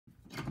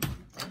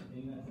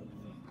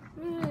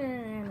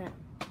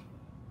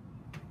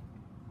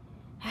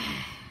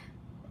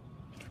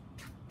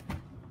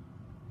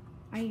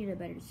I need a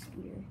better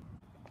scooter.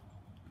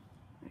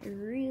 I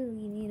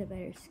really need a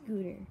better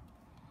scooter.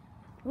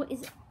 What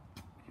is it?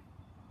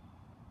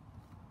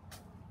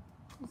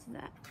 What's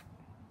that?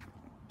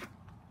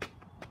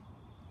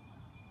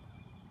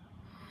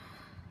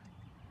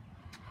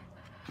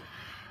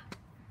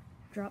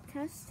 Drop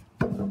test?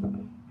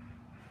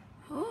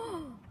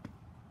 Oh!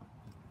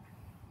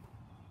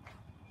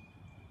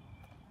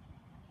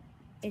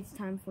 It's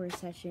time for a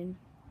session.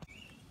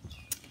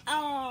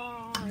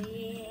 Oh,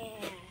 yeah.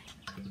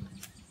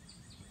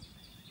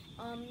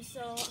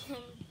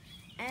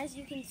 As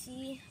you can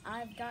see,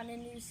 I've gotten a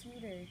new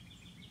scooter.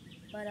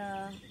 But,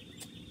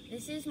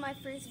 this is my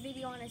first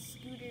video on a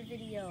scooter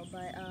video,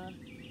 but,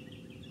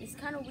 it's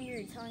kind of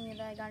weird telling you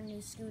that I got a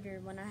new scooter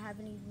when I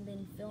haven't even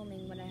been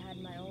filming when I had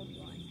my old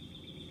one.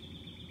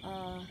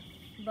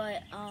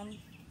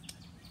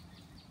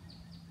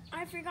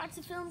 I forgot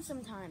to film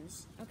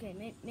sometimes. Okay,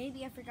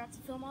 maybe I forgot to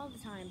film all the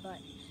time, but,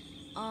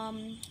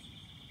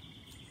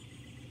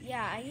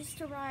 yeah, I used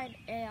to ride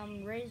a,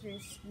 Razor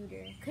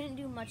scooter. Couldn't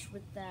do much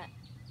with that.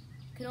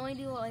 Could only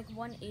do, like,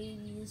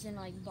 180s and,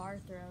 like, bar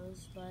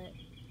throws, but,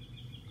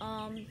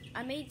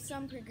 I made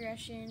some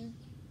progression,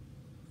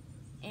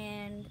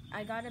 and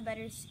I got a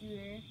better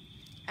scooter.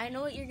 I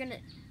know what you're gonna...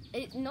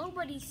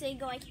 nobody's saying,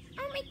 like,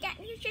 oh my god,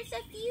 it's just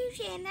a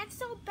Fuzion, that's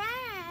so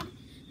bad.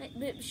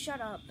 But shut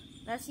up.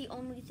 That's the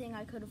only thing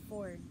I could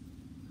afford.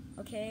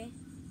 Okay?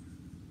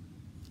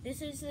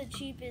 This is the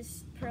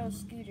cheapest pro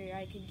scooter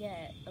I could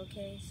get,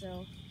 okay?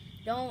 So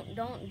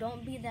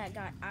don't be that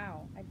guy.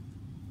 Ow.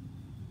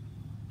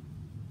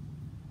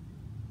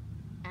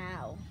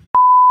 Ow.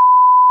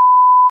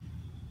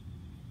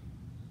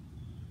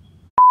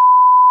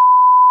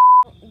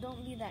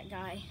 Don't be that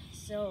guy.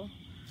 So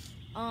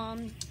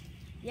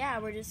yeah,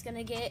 we're just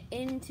gonna get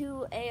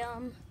into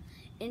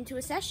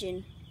a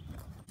session.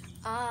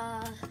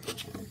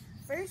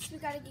 First we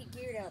gotta get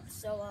geared up,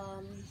 so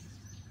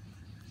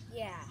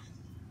yeah.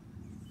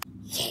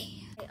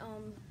 Okay,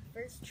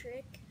 first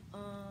trick,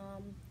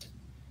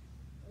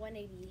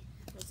 180.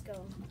 Let's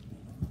go.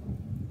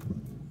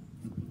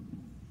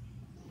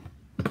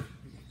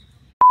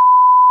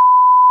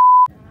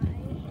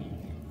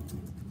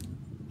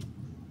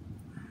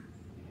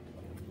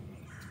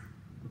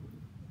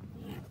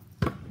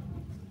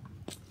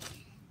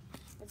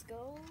 Let's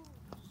go.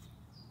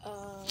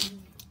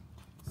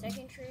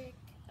 Second trick,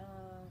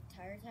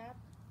 tire tap.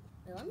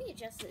 Now, let me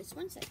adjust this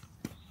 1 second.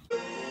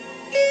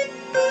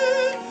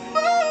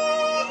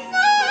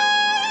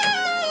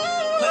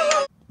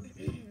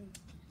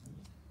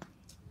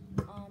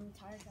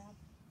 Tire tap.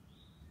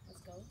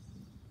 Let's go.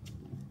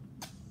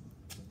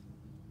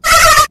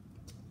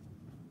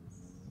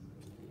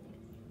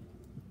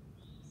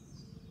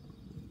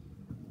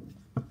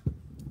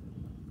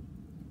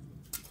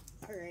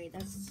 Alright,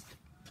 that's...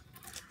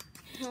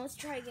 Now let's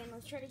try again.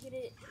 Let's try to get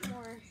it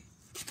more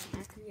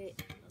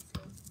accurate. Let's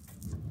go.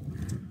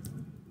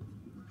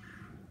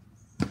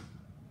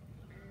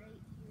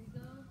 Alright, here we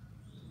go.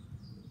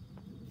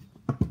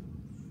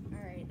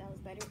 Alright, that was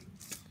better.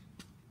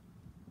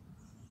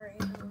 Alright,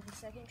 the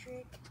second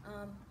trick,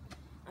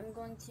 I'm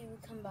going to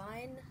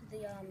combine the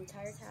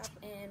tire tap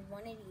and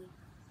 180.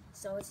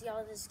 So let's see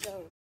how this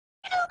goes.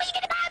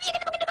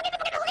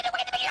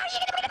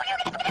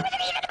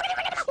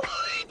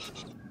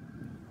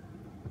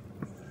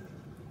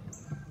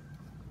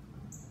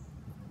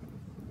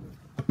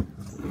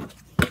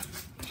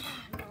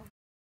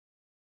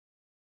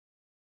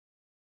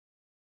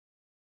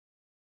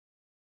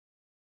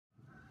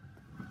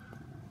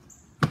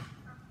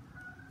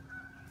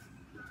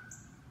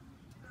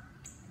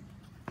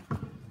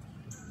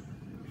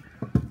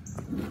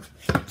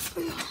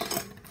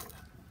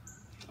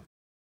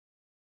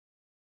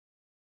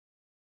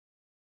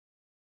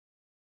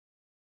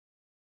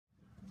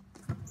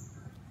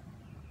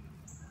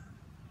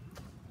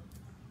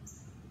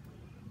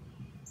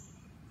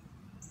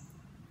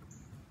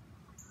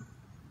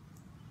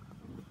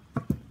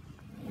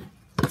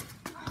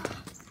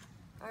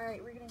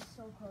 Alright, we're getting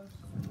so close.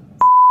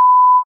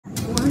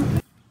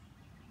 One.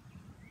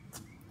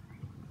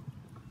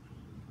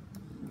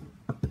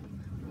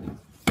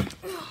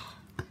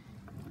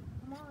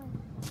 Come on.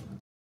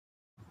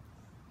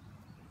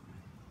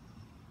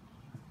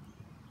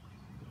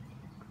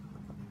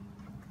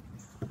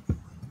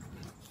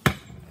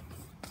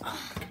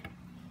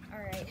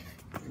 Alright.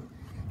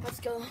 Let's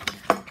go.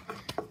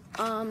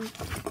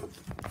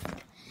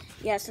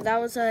 Yeah, so that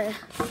was a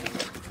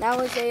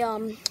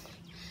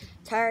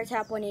tire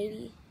tap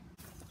 180.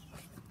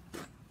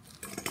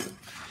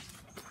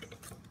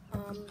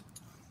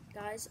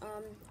 Guys,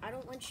 I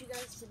don't want you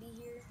guys to be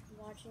here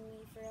watching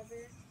me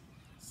forever,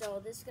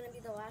 so this is gonna be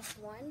the last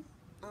one.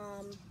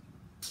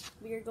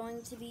 We are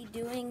going to be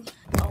doing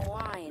a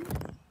line.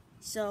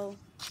 So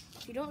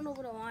if you don't know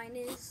what a line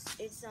is,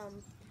 it's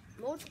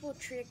multiple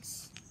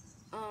tricks.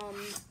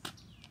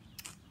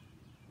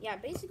 Yeah,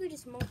 basically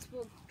just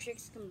multiple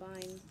tricks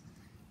combined.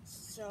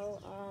 So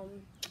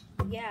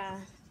yeah,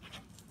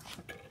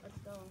 let's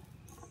go.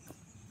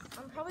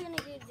 I'm probably gonna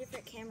get a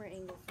different camera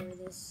angle for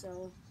this,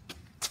 so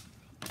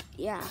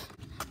yeah.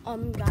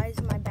 Guys,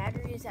 my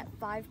battery is at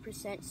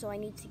 5%, so I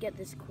need to get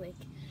this quick.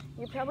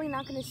 You're probably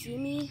not gonna see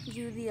me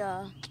do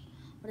the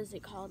what is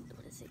it called?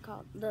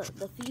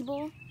 The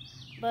feeble,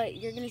 but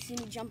you're gonna see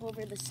me jump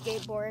over the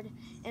skateboard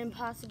and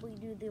possibly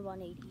do the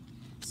 180.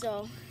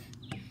 So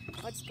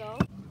let's go.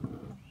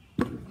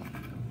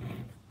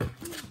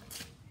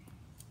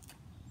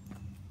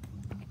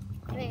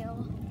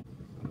 Fail.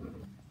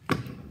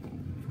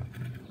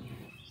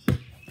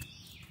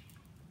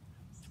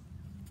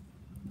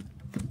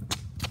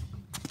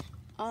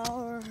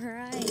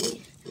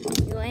 Alright,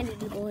 you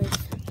landed it, boys.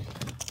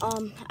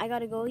 I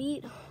gotta go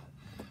eat.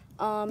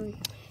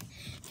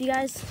 If you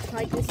guys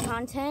like this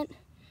content,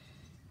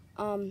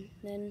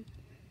 then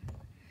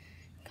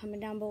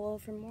comment down below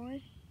for more.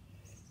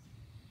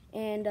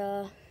 And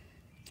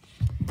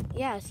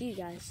yeah, see you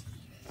guys.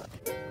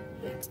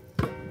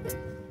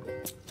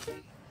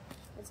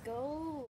 Let's go.